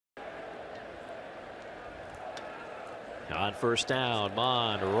On first down,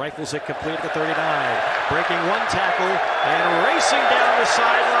 Mon rifles it complete at the 39, breaking one tackle and racing down the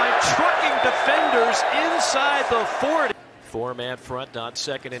sideline, trucking defenders inside the 40. Four-man front on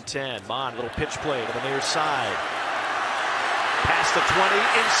 2nd and 10. Mon, little pitch play to the near side. Past the 20,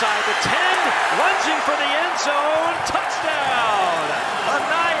 inside the 10, lunging for the end zone, touchdown!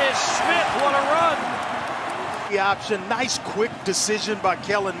 Anais Smith, what a run! The option, nice quick decision by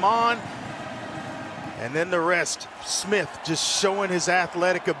Kellen Mond. And then the rest, Smith just showing his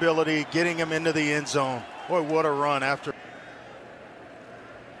athletic ability, getting him into the end zone. Boy, what a run after.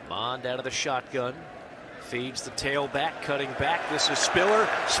 Mond out of the shotgun, feeds the tailback, cutting back. This is Spiller.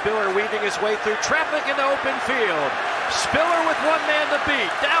 Spiller weaving his way through traffic into open field. Spiller with one man to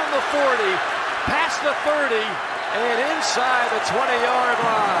beat, down the 40, past the 30, and inside the 20-yard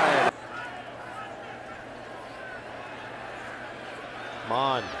line.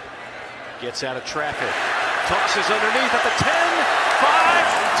 Mond gets out of traffic, tosses underneath at the 10, 5,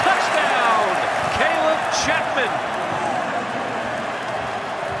 touchdown! Caleb Chapman.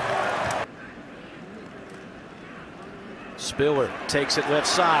 Spiller takes it left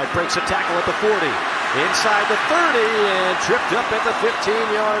side, breaks a tackle at the 40, inside the 30, and tripped up at the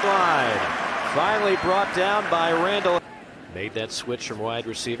 15-yard line. Finally brought down by Randall. Made that switch from wide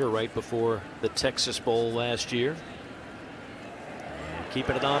receiver right before the Texas Bowl last year.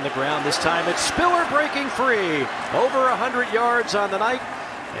 Keeping it on the ground. This time it's Spiller breaking free. Over 100 yards on the night.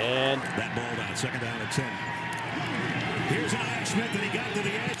 And that ball down, 2nd down and 10. Here's Anais Smith, and he got to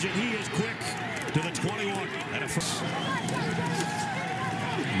the edge, and he is quick to the 21. And a first.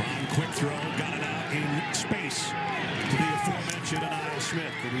 Mond, quick throw, got it out in space to the aforementioned Anais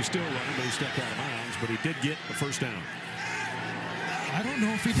Smith. And he's still running, but he stepped out of bounds, but he did get the first down. I don't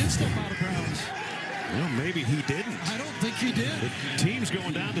know if he did step out of bounds. Well, maybe he didn't. I don't think he did. The team's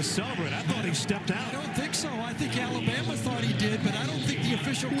going down to celebrate. I thought he stepped out. I don't think so. I think Alabama thought he did, but I don't think the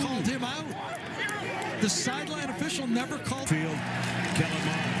official called him out. The sideline official never called. Field, Kellen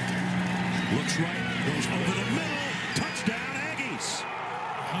Mond looks right, goes over the middle. Touchdown, Aggies.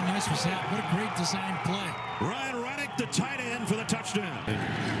 How nice was that? What a great design play. Ryan Reddick, the tight end for the touchdown.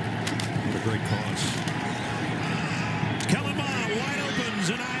 What a great cause. Kellen Mond wide opens,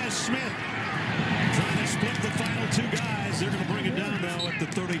 and Anais Smith trying to split the final two guys. They're going to bring it down now at the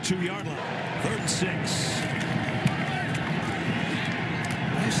 32-yard line. 3rd and 6.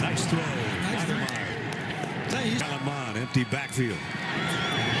 Nice throw. Kellen Mond, empty backfield.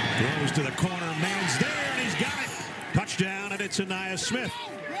 Throws to the corner. Man's there, and he's got it. Touchdown, and it's Anais Smith.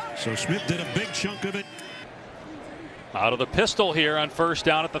 So Smith did a big chunk of it. Out of the pistol here on first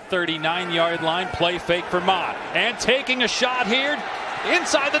down at the 39-yard line. Play fake for Mond. And taking a shot here.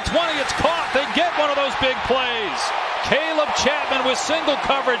 Inside the 20, it's caught. They get one of those big plays. Caleb Chapman with single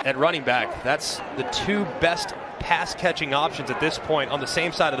coverage. At running back, that's the two best pass-catching options at this point on the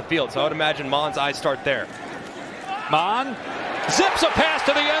same side of the field. So I would imagine Mond's eyes start there. Mond zips a pass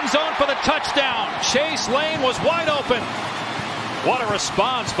to the end zone for the touchdown. Chase Lane was wide open. What a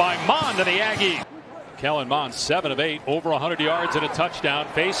response by Mond to the Aggies. Kellen Mond, 7 of 8, over 100 yards and a touchdown.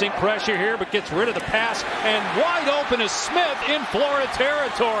 Facing pressure here, but gets rid of the pass. And wide open is Smith in Florida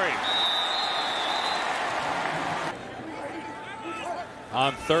territory.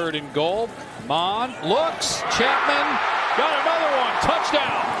 On 3rd and goal, Mond looks. Chapman got another one.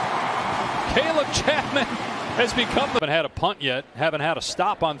 Touchdown. Caleb Chapman has become the... Haven't had a punt yet. Haven't had a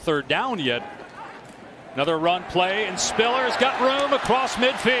stop on 3rd down yet. Another run play, and Spiller's got room across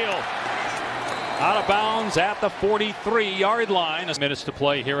midfield. Out of bounds at the 43-yard line. Minutes to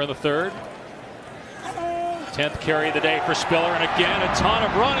play here in the 3rd. 10th carry of the day for Spiller, and again a ton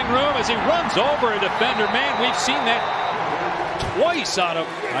of running room as he runs over a defender. Man, we've seen that twice out of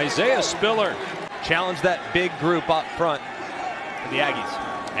Isaiah Spiller. Challenge that big group up front for the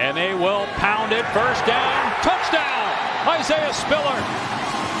Aggies. And they will pound it. First down, touchdown, Isaiah Spiller.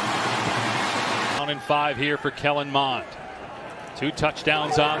 1-5 here for Kellen Mond. 2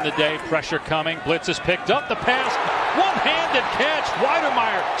 touchdowns on the day. Pressure coming. Blitz is picked up. The pass. One-handed catch.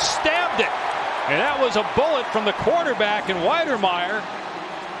 Weidermeyer stabbed it. And that was a bullet from the quarterback. And Weidermeyer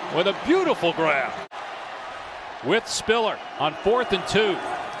with a beautiful grab. With Spiller on 4th and 2.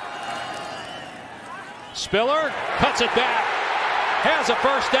 Spiller cuts it back. Has a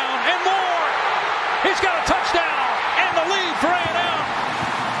first down and more. He's got a touchdown. And the lead for A&M.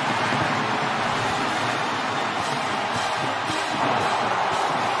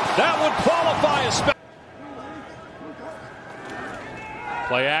 That would qualify as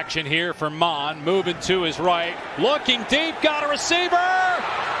play action here for Mond, moving to his right, looking deep, got a receiver.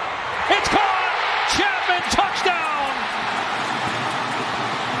 It's caught. Chapman, touchdown.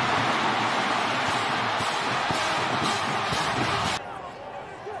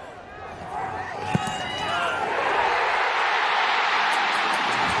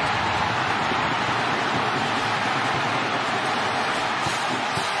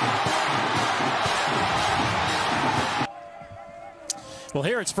 Well,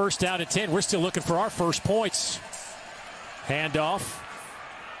 here it's first down and 10. We're still looking for our first points. Handoff.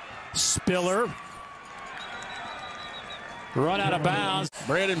 Spiller. Run out of bounds.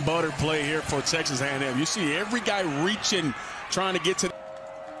 Bread and butter play here for Texas A&M. You see every guy reaching, trying to get to.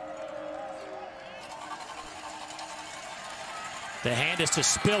 The hand is to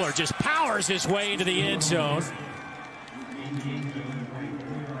Spiller. Just powers his way into the end zone.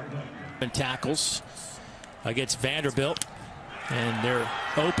 And tackles against Vanderbilt. And their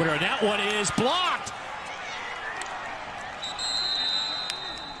opener. And that one is blocked.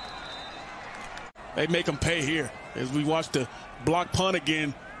 They make them pay here as we watch the block punt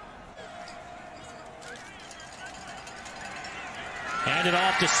again. Hand it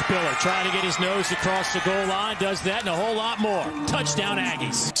off to Spiller, trying to get his nose across the goal line. Does that and a whole lot more. Touchdown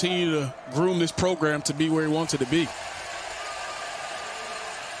Aggies. Continue to groom this program to be where he wants it to be.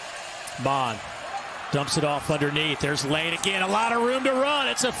 Bond dumps it off underneath. There's Lane again. A lot of room to run.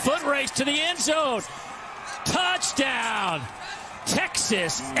 It's a foot race to the end zone. Touchdown,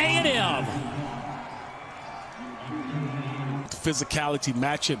 Texas A&M. Physicality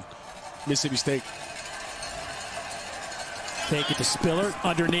matching Mississippi State. Take it to Spiller,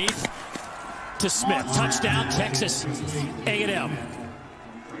 underneath to Smith. Touchdown, Texas A&M.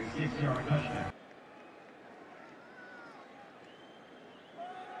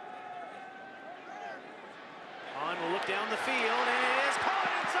 On will look down the field, and it is caught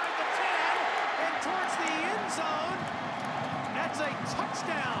inside the 10 and towards the end zone. That's a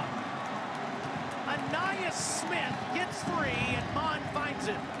touchdown. Anais Smith gets free, and Mon finds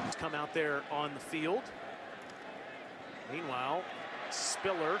it. Come out there on the field. Meanwhile,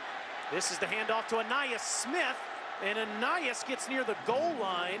 Spiller, this is the handoff to Anais Smith, and Anais gets near the goal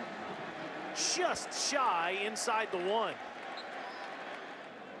line, just shy inside the 1.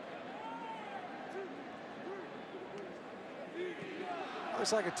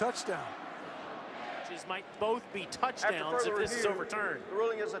 Looks like a touchdown. These might both be touchdowns if this is overturned. The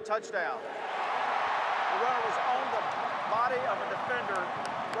ruling is a touchdown. The runner was on the body of a defender,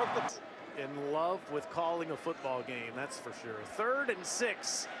 broke the... In love with calling a football game, that's for sure. 3rd and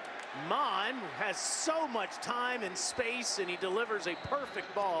 6. Mon has so much time and space, and he delivers a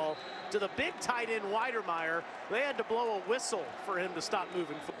perfect ball to the big tight end Weidermeyer. They had to blow a whistle for him to stop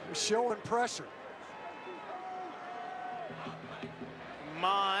moving forward. Showing pressure.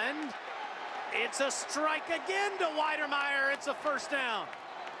 Mon, it's a strike again to Weidermeyer. It's a first down.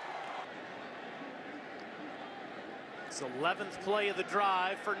 It's 11th play of the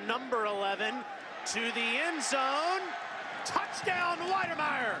drive for number 11 to the end zone. Touchdown,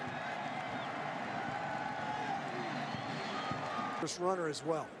 Weidermeyer. This runner as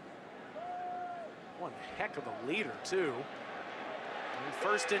well. One heck of a leader, too. And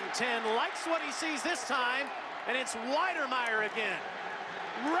 1st and 10, likes what he sees this time, and it's Weidermeyer again.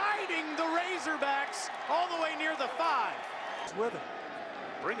 Riding the Razorbacks all the way near the 5. It's with him.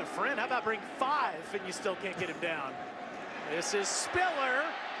 Bring a friend. How about bring 5 and you still can't get him down? This is Spiller,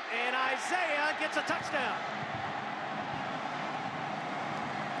 and Isaiah gets a touchdown.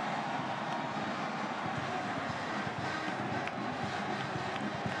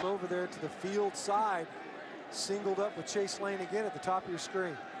 Over there to the field side, singled up with Chase Lane again at the top of your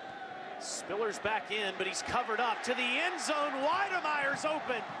screen. Spiller's back in, but he's covered up to the end zone. Weidermeyer's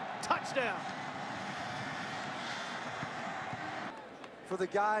open. Touchdown. For the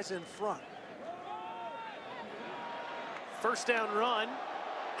guys in front. First down run.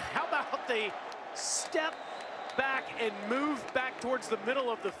 How about they step back and move back towards the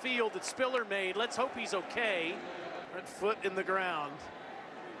middle of the field that Spiller made? Let's hope he's okay. Front foot in the ground.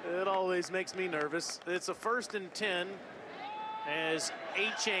 It always makes me nervous. It's a 1st and 10 as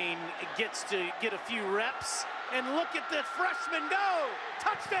A-Chain gets to get a few reps. And look at the freshman go.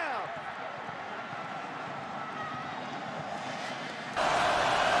 Touchdown.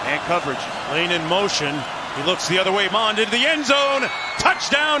 And coverage. Lane in motion. He looks the other way. Mond into the end zone.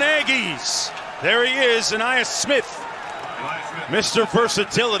 Touchdown Aggies. There he is, Anais Smith. Mr.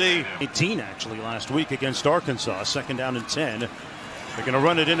 Versatility. 18 actually last week against Arkansas. 2nd down and 10. They're going to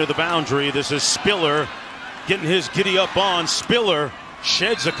run it into the boundary. This is Spiller getting his giddy up on. Spiller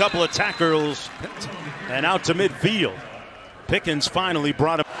sheds a couple of tackles and out to midfield. Pickens finally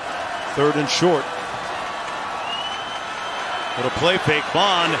brought him. 3rd and short. Little play fake.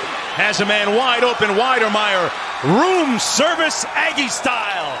 Bond has a man wide open. Weidermeyer. Room service Aggie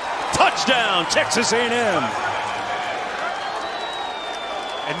style. Touchdown Texas A&M.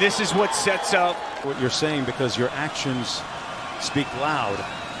 And this is what sets up what you're saying, because your actions speak loud.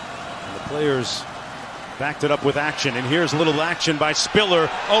 And the players Backed it up with action, and here's a little action by Spiller.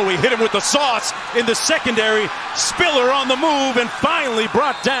 Oh, he hit him with the sauce in the secondary. Spiller on the move and finally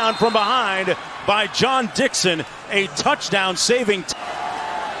brought down from behind by John Dixon. A touchdown saving. They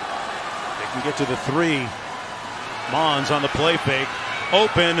can get to the 3. Mons on the play fake.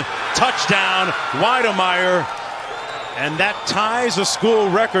 Open, touchdown, Weidemeyer. And that ties a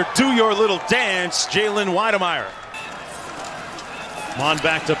school record. Do your little dance, Jalen Weidemeyer. Mon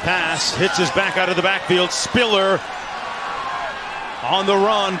back to pass, hits his back out of the backfield. Spiller on the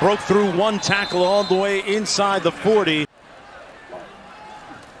run, broke through one tackle all the way inside the 40.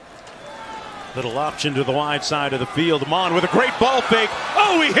 Little option to the wide side of the field. Mon with a great ball fake.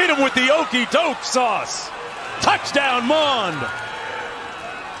 Oh, he hit him with the okey doke sauce. Touchdown, Mon.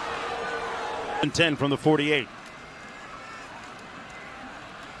 10 from the 48.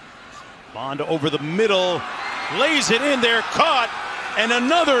 Mon over the middle, lays it in there, caught. And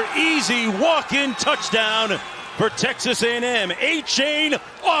another easy walk-in touchdown for Texas A&M. A-Chain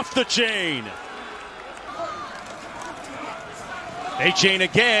off the chain. A-Chain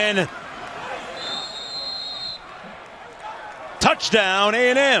again. Touchdown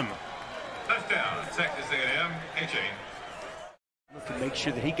A&M. Touchdown Texas A&M. A-Chain. To make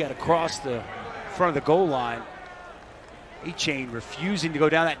sure that he got across the front of the goal line. A-Chain refusing to go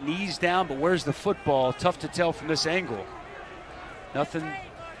down, that knees down, but where's the football? Tough to tell from this angle. Nothing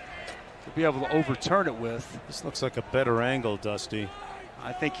to be able to overturn it with. This looks like a better angle, Dusty.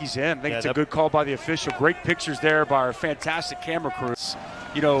 I think he's in. I think it's a good call by the official. Great pictures there by our fantastic camera crew.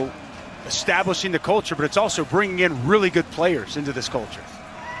 You know, establishing the culture, but it's also bringing in really good players into this culture.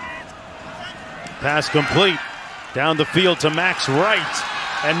 Pass complete. Down the field to Max Wright.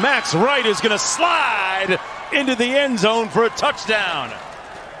 And Max Wright is going to slide into the end zone for a touchdown.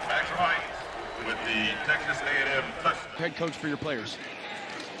 Max Wright with the Texas A&M touchdown. Head coach for your players.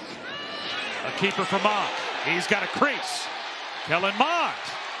 A keeper for Mont. He's got a crease. Kellen Mont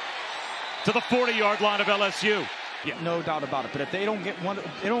to the 40-yard line of LSU. Yeah, no doubt about it. But if they don't get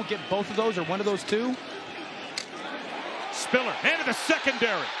both of those or one of those two. Spiller into the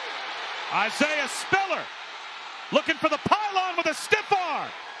secondary. Isaiah Spiller looking for the pylon with a stiff arm.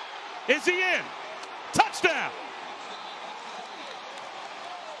 Is he in? Touchdown.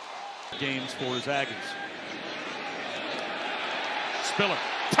 Games for his Aggies. Spiller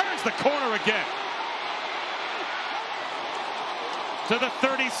turns the corner again. To the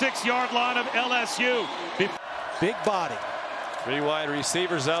 36-yard line of LSU. Big body. 3 wide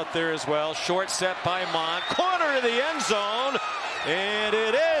receivers out there as well. Short set by Mont. Corner of the end zone. And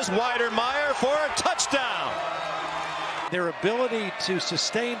it is Weidemeyer for a touchdown. Their ability to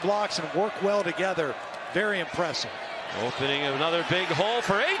sustain blocks and work well together, very impressive. Opening another big hole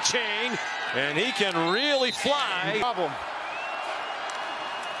for A-Chain, and he can really fly. Problem.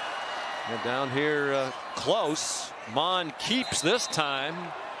 And down here close. Mon keeps this time,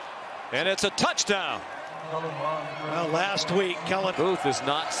 and it's a touchdown. Well, last week, Kellen Booth is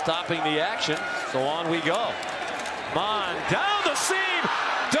not stopping the action, so on we go. Mon down the seam,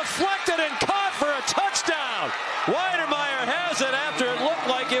 deflected and caught for a touchdown. Weidemeyer has it after it looked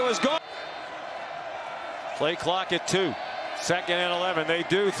like it was gone. Play clock at 2. 2nd and 11. They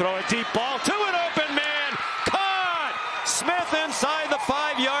do throw a deep ball to an open man. Caught! Smith inside the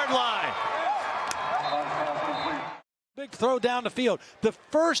 5-yard line. big throw down the field. The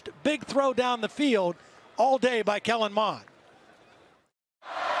first big throw down the field all day by Kellen Mond.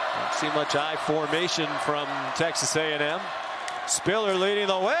 Don't see much I formation from Texas A&M. Spiller leading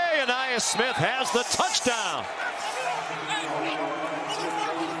the way, and Anias Smith has the touchdown.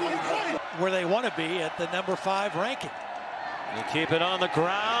 Where they want to be at the number 5 ranking. They keep it on the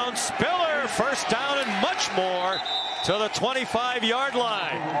ground. Spiller, first down and much more to the 25-yard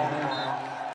line.